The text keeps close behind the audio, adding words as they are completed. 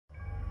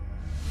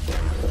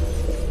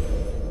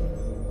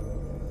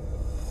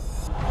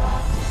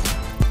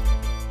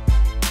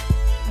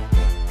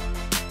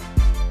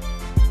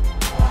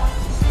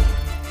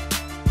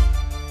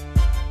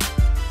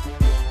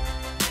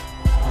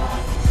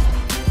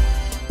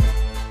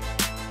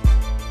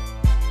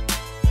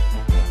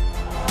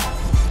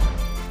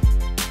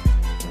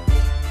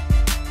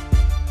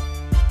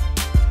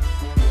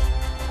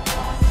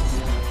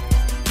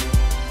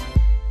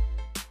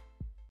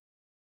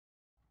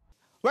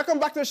welcome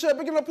back to the show.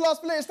 Big applause,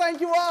 please.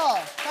 Thank you all.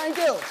 Thank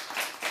you.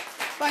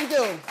 Thank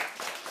you.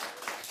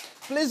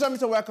 Please join me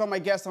to welcome my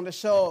guest on the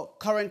show,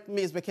 current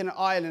Miss Bikini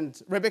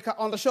Ireland, Rebecca,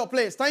 on the show,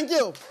 please. Thank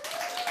you.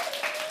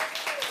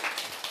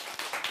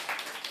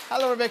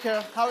 Hello,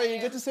 Rebecca. How are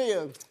you? Good to see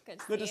you.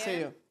 Good to see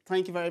you.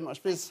 Thank you very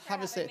much. Please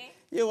have a seat. Me.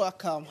 You're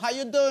welcome. How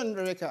you doing,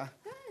 Rebecca?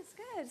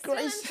 Good.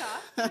 Great. Still on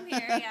top. I'm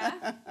here,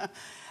 yeah.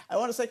 I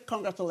want to say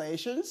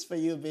congratulations for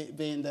you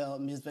being the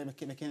Miss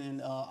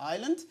Bikini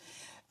Ireland.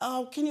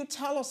 Can you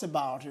tell us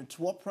about it?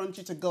 What prompted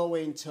you to go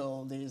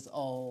into this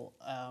all,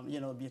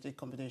 beauty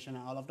competition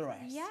and all of the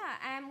rest? Yeah,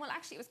 well,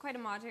 actually, it was quite a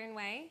modern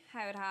way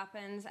how it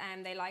happened.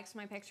 They liked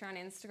my picture on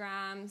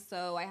Instagram,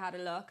 so I had a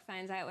look,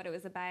 found out what it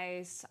was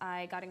about.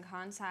 I got in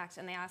contact,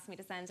 and they asked me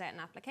to send out an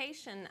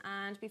application.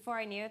 And before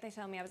I knew it, they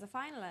told me I was a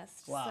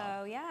finalist. Wow.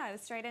 So yeah, I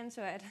was straight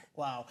into it.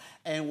 Wow.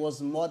 And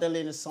was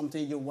modeling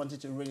something you wanted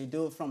to really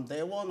do from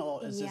day one,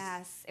 or is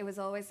Yes, it was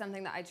always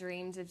something that I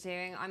dreamed of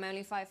doing. I'm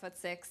only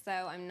 5'6", so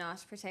I'm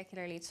not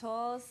particularly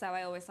tall, so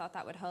I always thought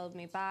that would hold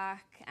me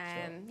back.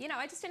 You know,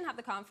 I just didn't have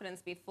the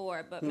confidence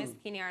before, but Miss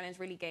Bikini Ireland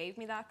really gave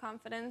me that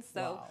confidence,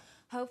 so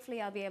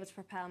hopefully I'll be able to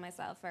propel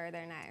myself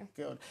further now.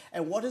 Good.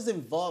 And what is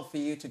involved for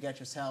you to get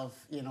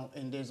yourself,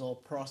 in this whole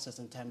process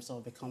in terms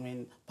of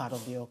becoming part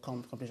of the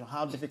competition?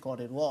 How difficult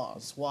it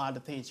was? What are the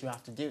things you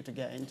have to do to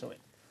get into it?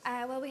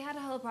 Well, we had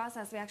a whole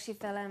process. We actually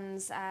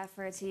filmed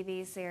for a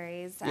TV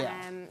series.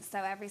 So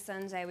every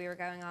Sunday we were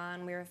going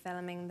on, we were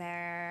filming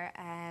there.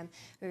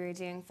 We were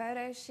doing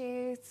photo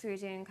shoots. We were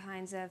doing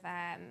kinds of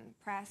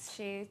press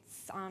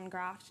shoots on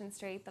Grafton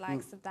Street, the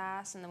likes of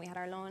that. And then we had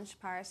our launch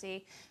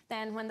party.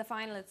 Then when the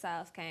final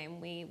itself came,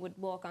 we would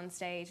walk on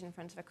stage in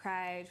front of a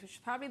crowd, which was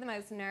probably the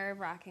most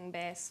nerve-wracking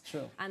bit.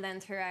 Sure. And then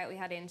throughout we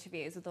had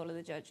interviews with all of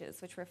the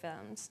judges, which were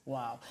filmed.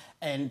 Wow.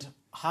 And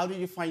how do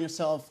you find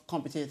yourself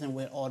competing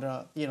with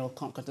other,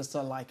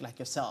 contestants like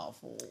yourself?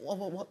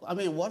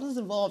 What is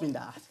involved in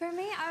that? For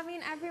me,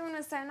 everyone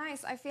was so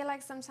nice. I feel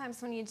like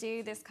sometimes when you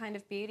do this kind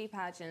of beauty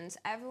pageant,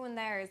 everyone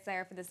there is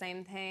there for the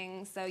same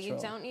thing. So you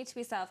don't need to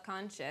be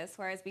self-conscious,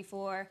 whereas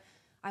before,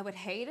 I would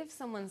hate if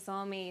someone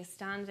saw me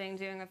standing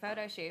doing a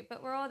photo shoot,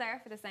 but we're all there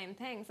for the same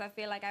thing. So I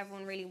feel like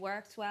everyone really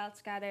worked well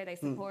together. They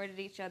supported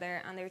each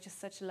other, and they were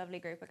just such a lovely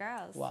group of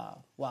girls.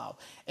 Wow, wow.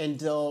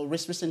 And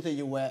recently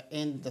you were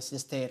in the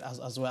state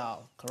as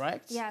well,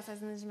 correct? Yes, I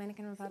was in the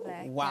Dominican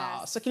Republic. Wow.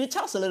 Yes. So can you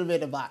tell us a little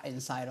bit about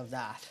inside of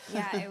that?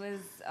 Yeah,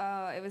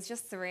 it was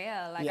just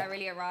surreal. Like I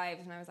really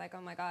arrived and I was like,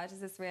 oh my God, is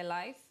this real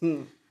life?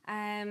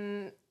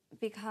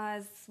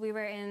 Because we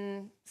were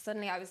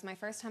suddenly it was my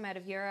first time out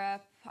of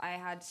Europe. I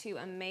had two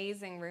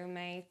amazing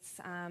roommates,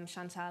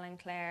 Chantal and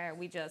Claire.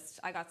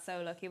 I got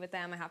so lucky with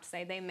them, I have to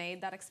say. They made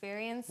that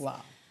experience.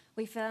 Wow.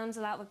 We filmed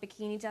a lot with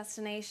Bikini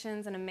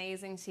Destinations, an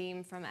amazing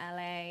team from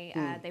LA.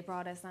 They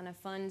brought us on a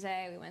fun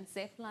day. We went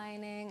zip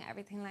lining,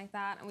 everything like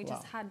that. And we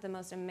just had the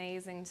most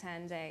amazing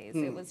 10 days.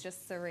 It was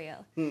just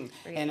surreal. Really.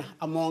 And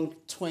among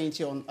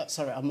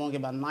among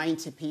about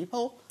 90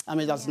 people,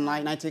 that's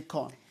 90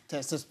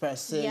 contestants per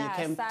se. Yeah, you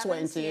came 70,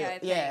 20. I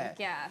think,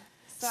 yeah.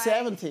 So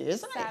 70,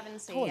 isn't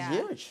it? 70, that was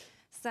huge.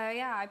 So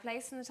yeah, I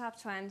placed in the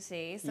top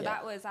 20. So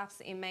that was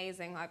absolutely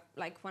amazing.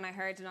 When I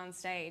heard it on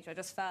stage, I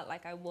just felt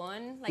like I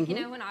won. Like you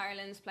know when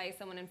Ireland plays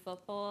someone in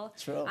football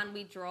and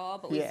we draw,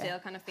 but we still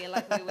kind of feel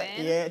like we win.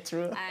 Yeah,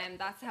 true.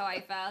 That's how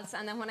I felt.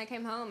 And then when I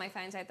came home, I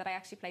found out that I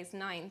actually placed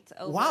 9th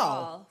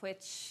overall,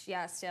 which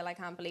still I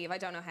can't believe. I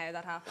don't know how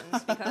that happened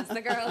because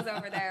the girls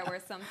over there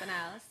were something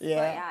else. But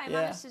I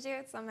managed to do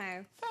it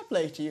somehow. Fair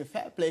play to you.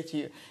 Fair play to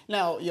you.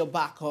 Now you're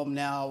back home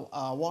now.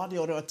 What are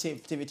the other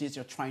activities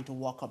you're trying to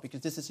work up? Because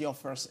this is your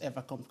first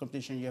ever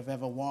competition you've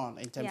ever won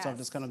in terms of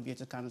this kind of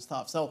beauty kind of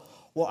stuff. So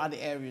what are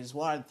the areas,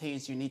 what are the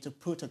things you need to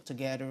put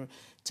together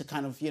to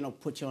kind of,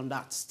 put you on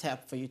that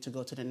step for you to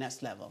go to the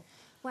next level?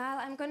 Well,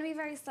 I'm going to be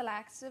very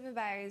selective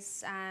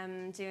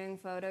about doing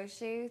photo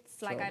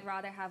shoots. Like, I'd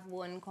rather have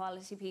one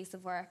quality piece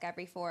of work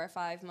every 4 or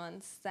 5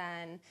 months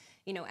than,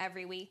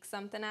 every week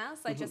something else.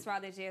 I'd just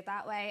rather do it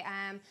that way.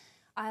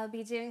 I'll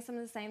be doing some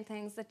of the same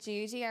things that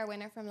Judy, our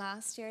winner from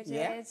last year,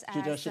 did.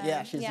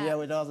 She's here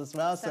with us as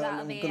well, so we're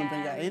going to bring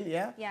her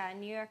in, Yeah,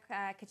 New York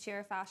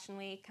Couture Fashion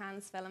Week,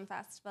 Cannes Film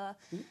Festival.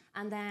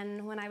 And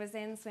then when I was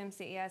in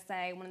Swimsuit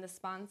USA, one of the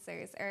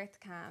sponsors,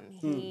 EarthCam,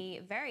 he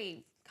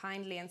very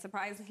kindly and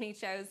surprisingly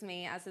chose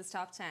me as his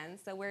top 10.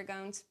 So we're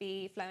going to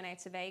be flown out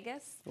to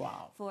Vegas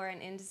for an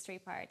industry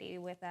party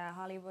with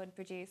Hollywood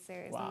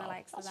producers and the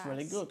likes of that. That's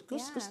really good.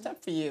 Good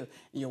step for you.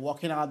 You're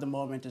working out at the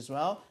moment as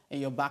well,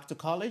 and you're back to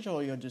college,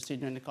 or you're just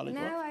doing the college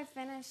work? No, I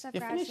finished. I've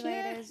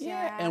graduated.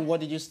 Yeah. And what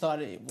did you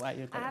study?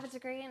 I have a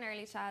degree in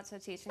early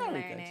childhood teaching and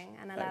learning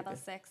and a level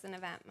 6 in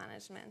event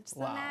management.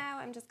 So now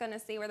I'm just going to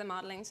see where the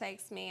modelling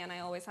takes me, and I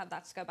always have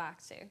that to go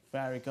back to.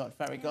 Very good,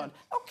 very good.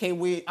 Okay,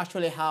 we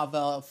actually have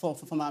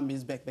former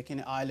Miss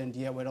Bikini Ireland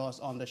here with us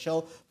on the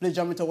show. Please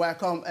join me to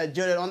welcome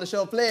Judith on the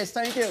show, please.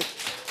 Thank you.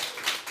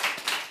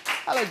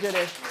 Hello,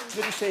 Judith.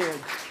 Good to see you.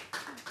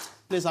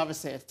 Please have a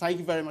seat. Thank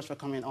you very much for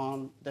coming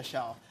on the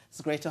show.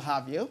 It's great to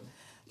have you.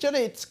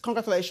 Judy,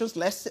 congratulations.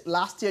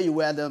 Last year you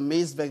were the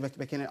Miss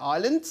Bikini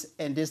Ireland,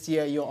 and this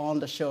year you're on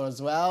the show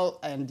as well.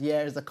 And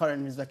here is the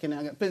current Miss Bikini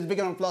Ireland. Please, big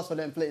round of applause for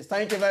them, please.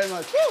 Thank you very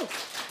much. Woo!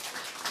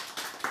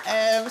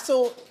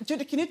 So,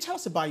 Judy, can you tell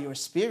us about your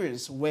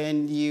experience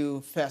when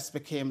you first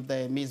became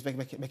the Miss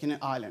Bikini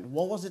Ireland?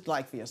 What was it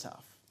like for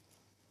yourself?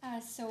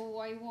 So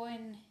I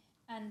won,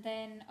 and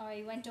then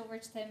I went over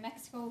to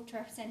Mexico to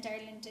represent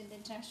Ireland in the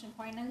international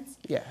finals.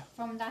 Yeah.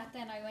 From that,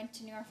 then I went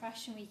to New York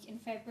Fashion Week in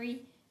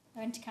February. I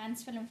went to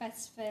Cannes Film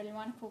Festival,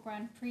 Monaco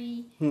Grand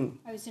Prix.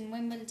 I was in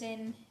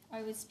Wimbledon.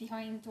 I was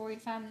behind the Royal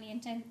Family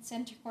and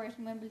Centre Court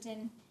in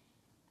Wimbledon.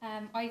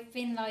 I've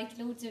been like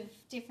loads of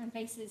different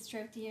places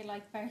throughout the year,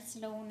 like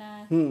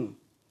Barcelona,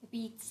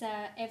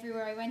 Ibiza,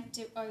 everywhere I went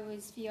to, I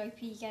was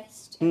VIP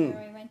guest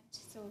everywhere I went.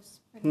 So it was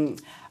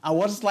brilliant. And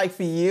what's it like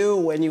for you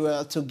when you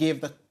were to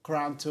give the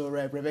crown to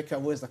Rebecca,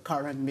 who is the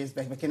current Miss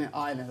Bikini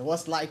Ireland?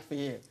 What's it like for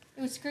you?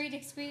 It was a great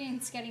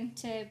experience getting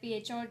to be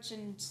a judge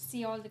and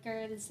see all the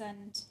girls,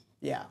 and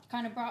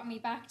kind of brought me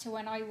back to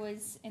when I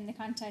was in the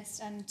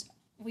contest. And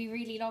we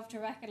really loved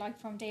Rebecca, like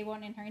from day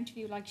one in her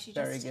interview, like she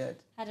just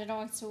had it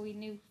all, so we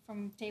knew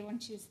from day one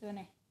she was the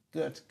winner.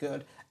 Good,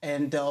 good.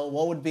 And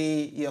what would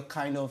be your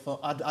kind of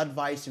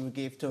advice you would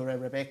give to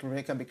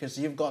Rebecca, because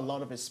you've got a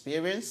lot of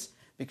experience,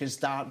 because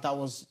that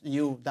was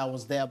you that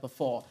was there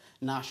before.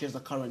 Now she's the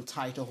current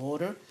title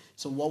holder.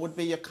 So what would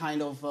be your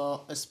kind of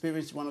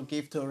experience you want to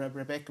give to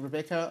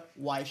Rebecca,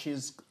 why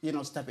she's,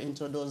 step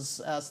into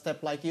those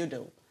steps like you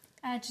do?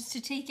 Just to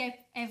take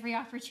every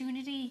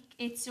opportunity.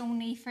 It's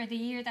only for the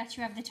year that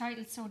you have the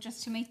title, so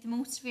just to make the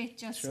most of it,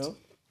 just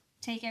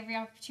take every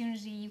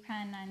opportunity you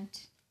can and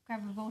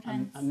grab with both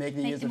hands and make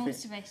the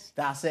most of it.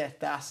 That's it,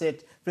 that's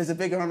it. Please, a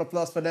big round of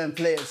applause for them,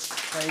 please.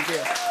 Thank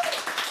you.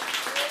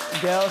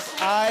 Girls,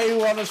 I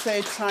want to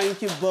say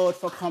thank you both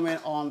for coming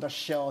on the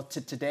show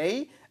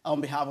today.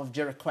 On behalf of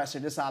Jerry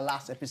Question, this is our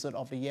last episode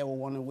of the year. We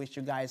want to wish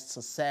you guys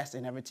success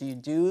in everything you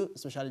do,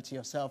 especially to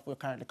yourself. We're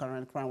currently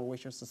crown. We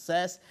wish you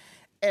success.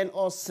 And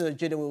also,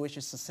 Judy, we wish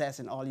you success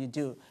in all you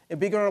do. A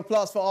big round of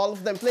applause for all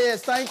of them,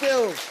 please. Thank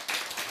you.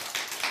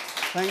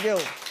 Thank you.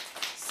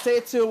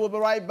 Stay tuned. We'll be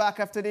right back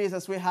after this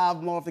as we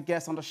have more of the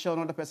guests on the show.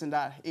 Another person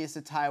that is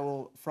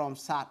Taiwo from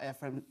Sat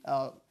FM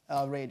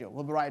Radio.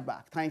 We'll be right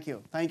back. Thank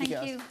you. Thank you,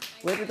 guys.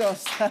 Way to go.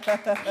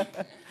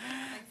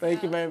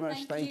 Thank you very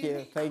much. Thank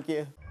you. Thank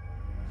you.